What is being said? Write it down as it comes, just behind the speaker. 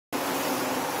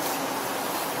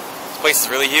place is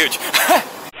really huge.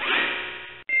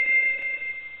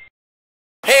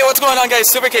 Hey, what's going on, guys?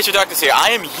 Super Casual Darkness here.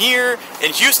 I am here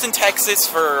in Houston, Texas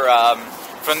for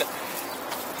Anime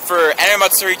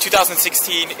Matsuri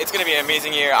 2016. It's going to be an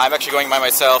amazing year. I'm actually going by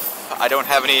myself. I don't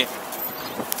have any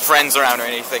friends around or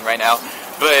anything right now.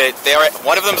 But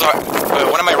one of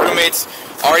my roommates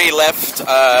already left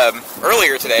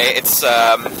earlier today. It's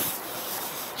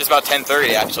just about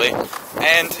 10:30 actually,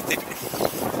 and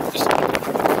there's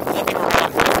more people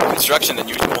around construction than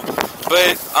usual.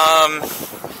 But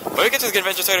when we get to the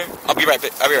convention center, I'll be right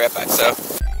back. So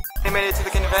I made it to the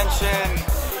convention.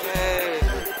 Yay!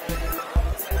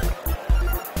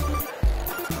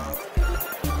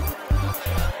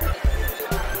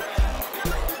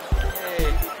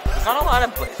 There's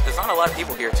not a lot of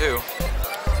people here too.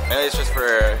 Maybe it's just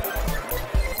for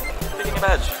picking a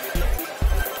badge.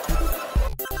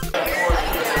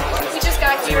 We just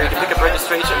got See where you can pick up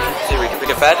registration. See where you can pick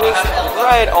up badges.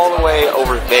 Right all the way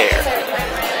over there.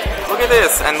 Look at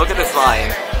this, and look at this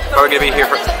line. We're gonna be here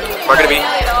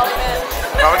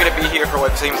for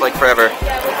what seems like forever.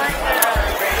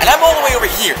 And I'm all the way over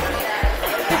here.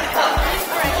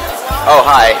 Oh,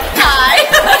 hi. Hi.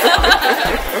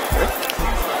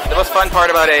 The most fun part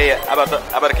about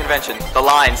a convention, the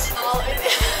lines.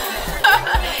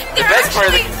 The best part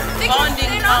of the bonding time.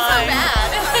 They're not so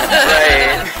bad.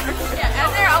 Right. Yeah,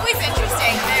 and they're always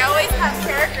interesting. They always have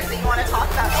characters that you want to talk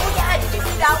about. Oh yeah, did you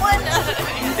see that one?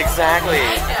 Exactly.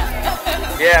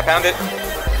 Yeah, found it.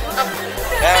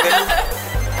 Found it.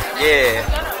 Yeah.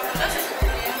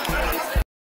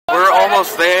 We're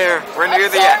almost there. We're near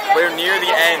the end.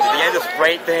 The end is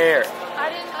right there. I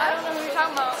don't know who you're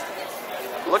talking about.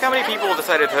 Look how many people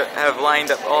decided to have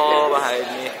lined up all behind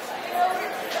me.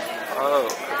 Oh.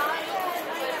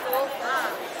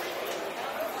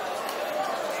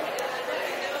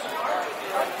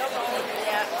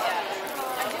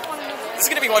 This is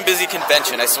gonna be one busy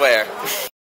convention, I swear.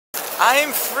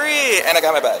 I'm free, and I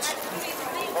got my badge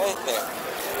right there.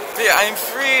 So yeah, I'm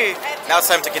free. Now it's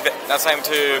time to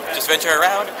just venture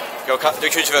around, do a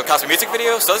cosplay music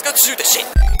video. So let's go shoot the shit.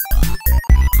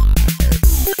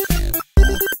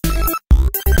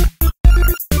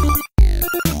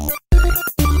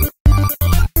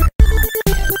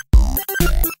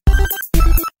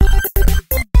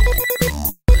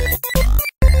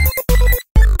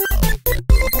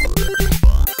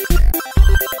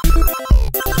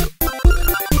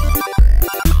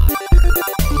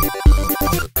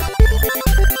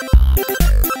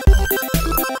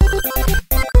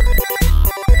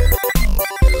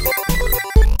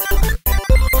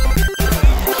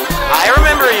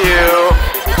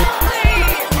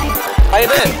 How you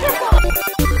been?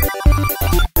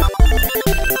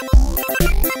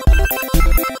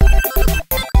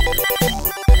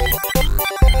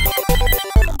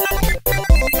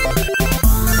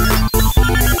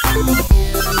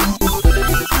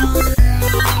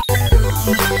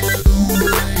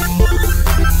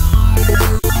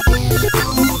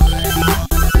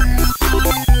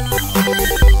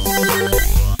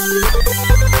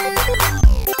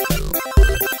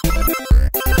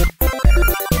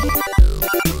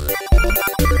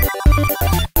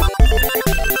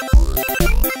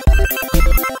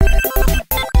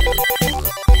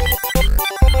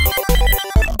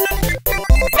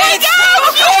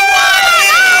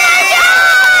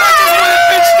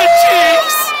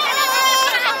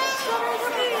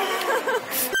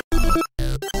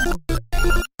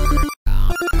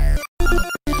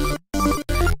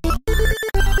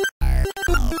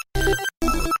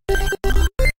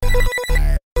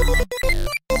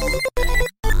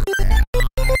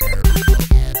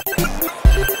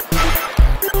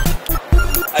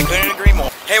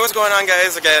 Hey, what's going on,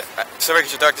 guys? Again, Super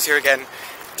Casual Darkness here again.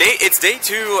 It's day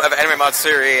 2 of Anime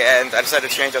Matsuri, and I decided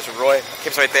to change out to RWBY. It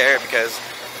keeps right there because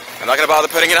I'm not going to bother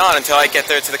putting it on until I get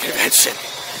there to the convention.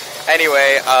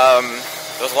 Anyway,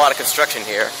 there's a lot of construction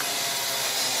here.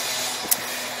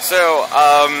 So,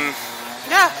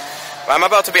 yeah. I'm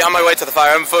about to be on my way to the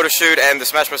Fire Emblem photo shoot and the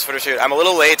Smash Bros. Photo shoot. I'm a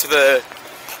little late to the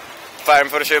Fire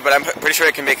Emblem photo shoot, but I'm pretty sure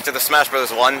I can make it to the Smash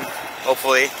Bros. one,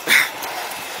 hopefully.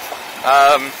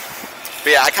 But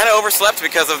yeah, I kind of overslept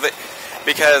because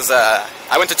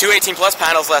I went to 2 18+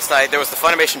 panels last night. There was the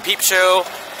Funimation Peep Show,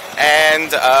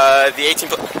 and the 18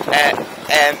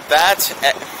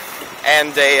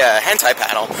 and a hentai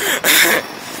panel.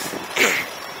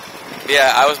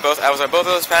 Yeah, I was on both of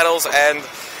those panels, and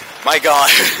my God,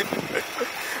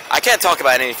 I can't talk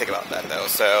about anything about that though.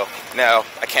 So no,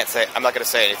 I'm not going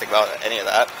to say anything about any of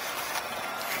that.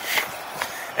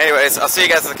 Anyways, I'll see you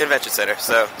guys at the convention center.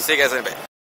 So see you guys in a bit.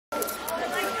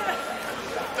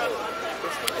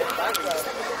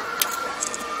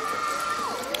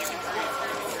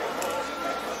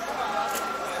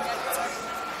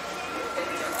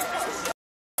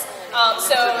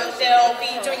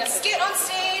 doing a skit on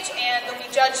stage, and they'll be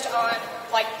judged on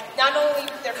like not only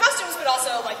their costumes but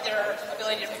also like their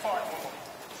ability to perform.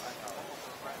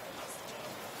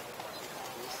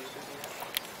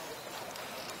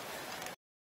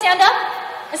 Stand up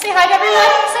and say hi to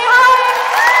everyone. Say hi.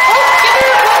 Oh, give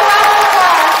her a big round of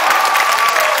applause.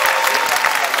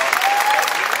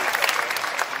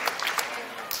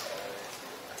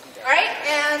 All right,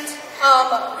 and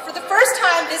for the first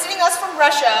time visiting us from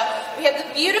Russia, we have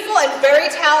the beautiful and very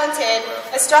talented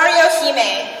Astario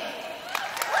Hime.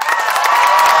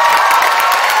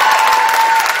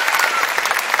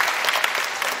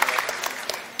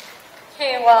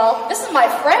 Okay, well, this is my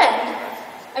friend.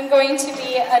 I'm going to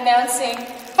be announcing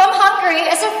from Hungary.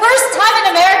 It's her first time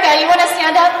in America. You want to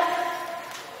stand up?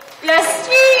 Yes.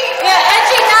 Yeah,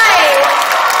 Angie Knight.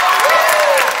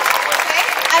 Okay.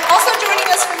 And also joining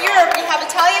us from Europe, we have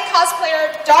Italian cosplayer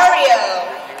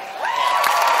Dario.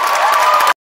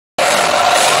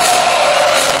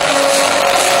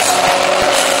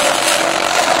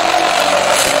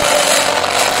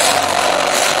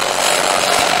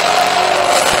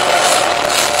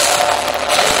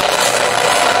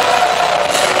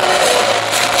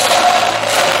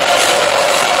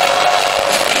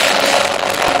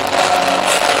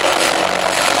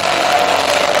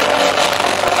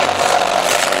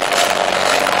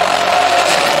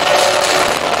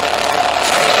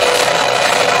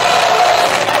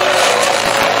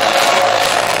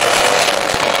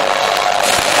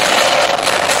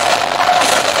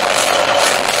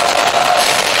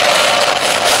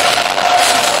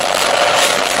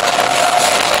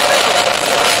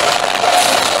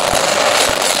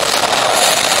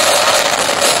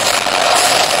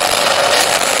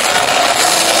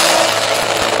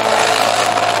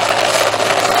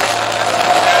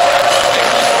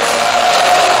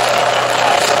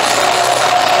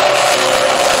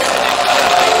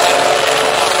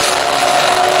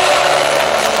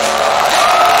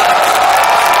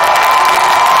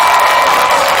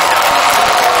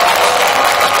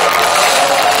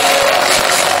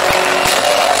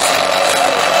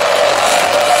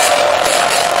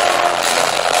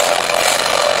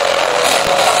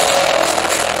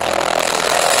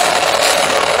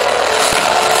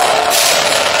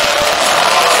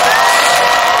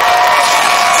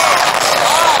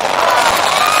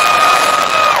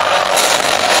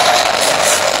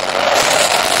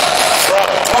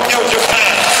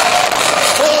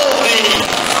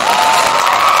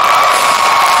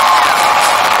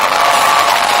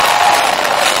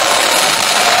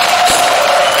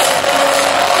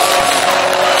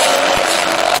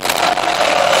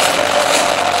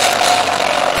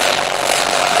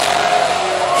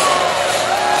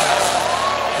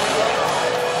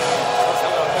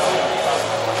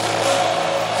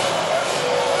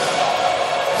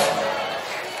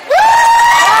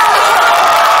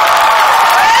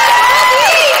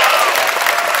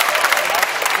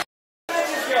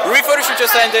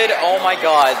 Just ended. Oh my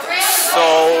god,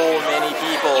 so many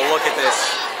people. Look at this.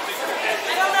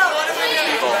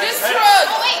 People.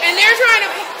 And they're trying to.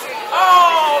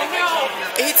 Oh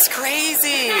no! It's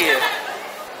crazy.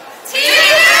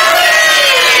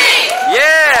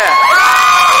 Yeah!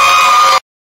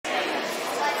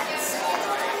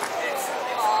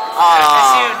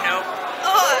 Nope.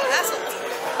 Oh, that's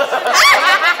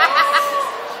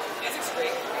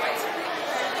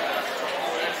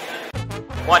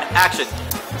One, action.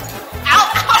 Ow!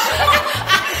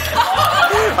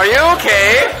 Are you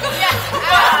okay?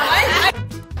 Yeah.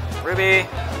 Ruby.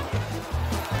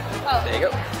 Oh. There you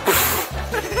go.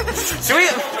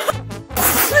 Sweet.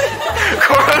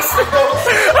 Koro-Snake.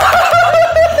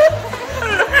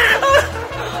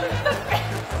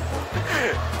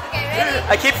 Okay, ready?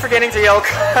 I keep forgetting to yell.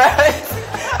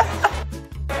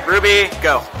 Ruby,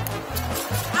 go.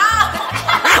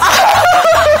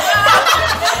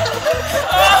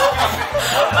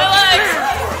 My legs.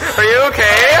 Are you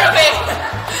okay? Okay.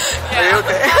 Are you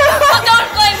okay? Well, don't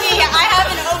blame me. I have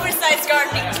an oversized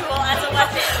gardening tool as a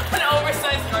weapon. An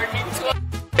oversized gardening tool.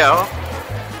 Go.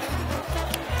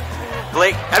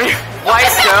 Blake,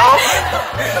 Weiss, go.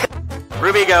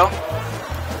 Ruby, go.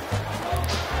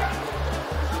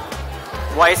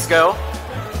 Weiss, go.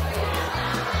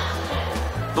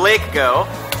 Blake, go.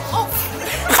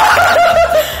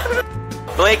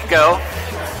 Blake, go.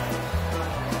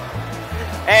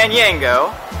 And Yang,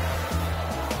 go.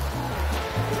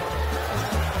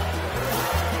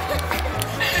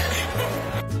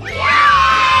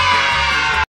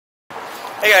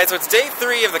 Hey guys, so it's day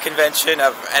 3 of the convention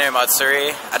of Anime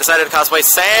Matsuri. I decided to cosplay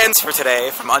Sans for today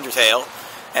from Undertale.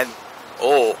 And,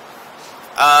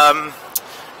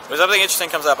 when something interesting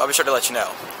comes up, I'll be sure to let you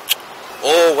know.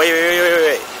 Oh, wait.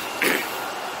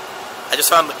 I just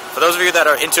found, for those of you that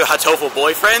are into Hatoful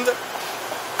Boyfriend,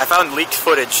 I found leaked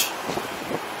footage.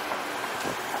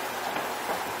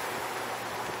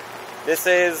 This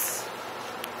is,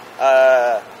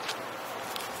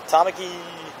 Tamaki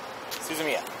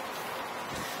Suzumiya.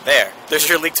 There's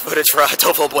your leaked footage for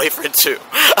Hatoful Boyfriend 2.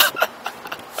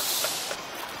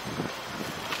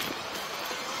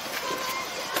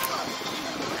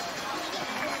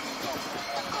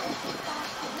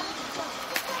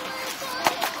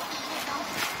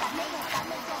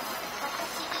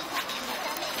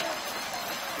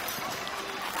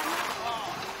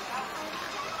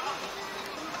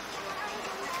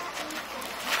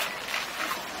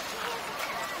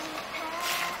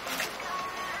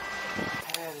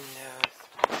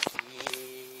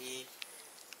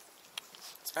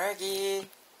 Sparky!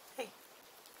 Hey.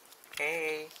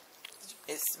 Hey.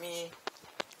 It's me.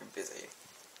 You're busy.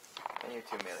 And you're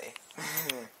too Millie.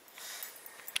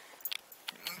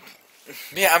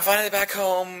 Yeah, I'm finally back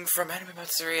home from Anime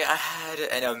Matsuri. I had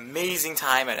an amazing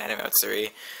time at Anime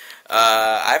Matsuri.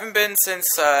 I haven't been since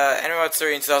Anime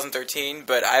Matsuri in 2013,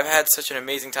 but I've had such an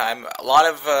amazing time. A lot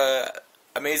of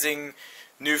amazing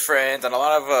new friends and a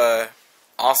lot of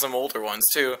awesome older ones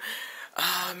too.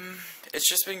 It's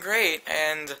just been great,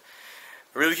 and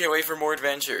I really can't wait for more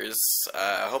adventures.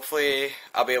 Hopefully,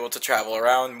 I'll be able to travel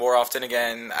around more often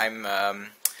again. I'm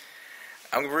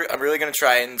really gonna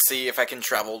try and see if I can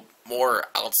travel more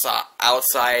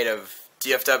outside of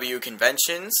DFW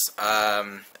conventions. I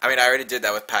mean, I already did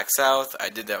that with PAX South. I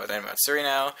did that with Anime Matsuri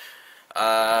now.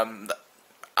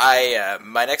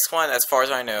 My next one, as far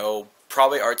as I know,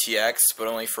 probably RTX, but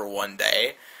only for one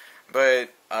day.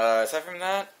 But aside from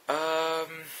that,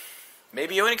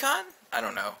 maybe Onicon? I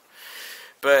don't know.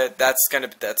 But that's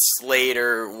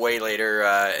later, way later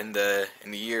in the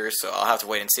year, so I'll have to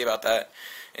wait and see about that.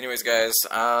 Anyways, guys,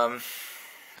 I'm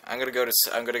gonna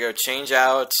go change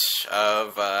out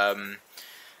of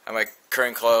my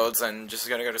current clothes and just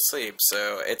gonna go to sleep.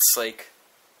 So it's like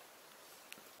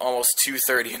almost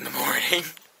 2:30 in the morning.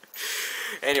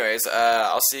 Anyways,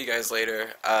 I'll see you guys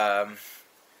later.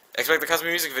 Expect the Cosplay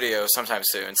music video sometime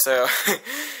soon. So,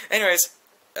 anyways,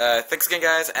 thanks again,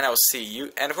 guys, and I will see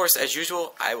you. And of course, as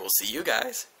usual, I will see you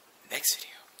guys next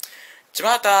video.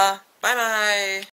 Chimata! Bye bye!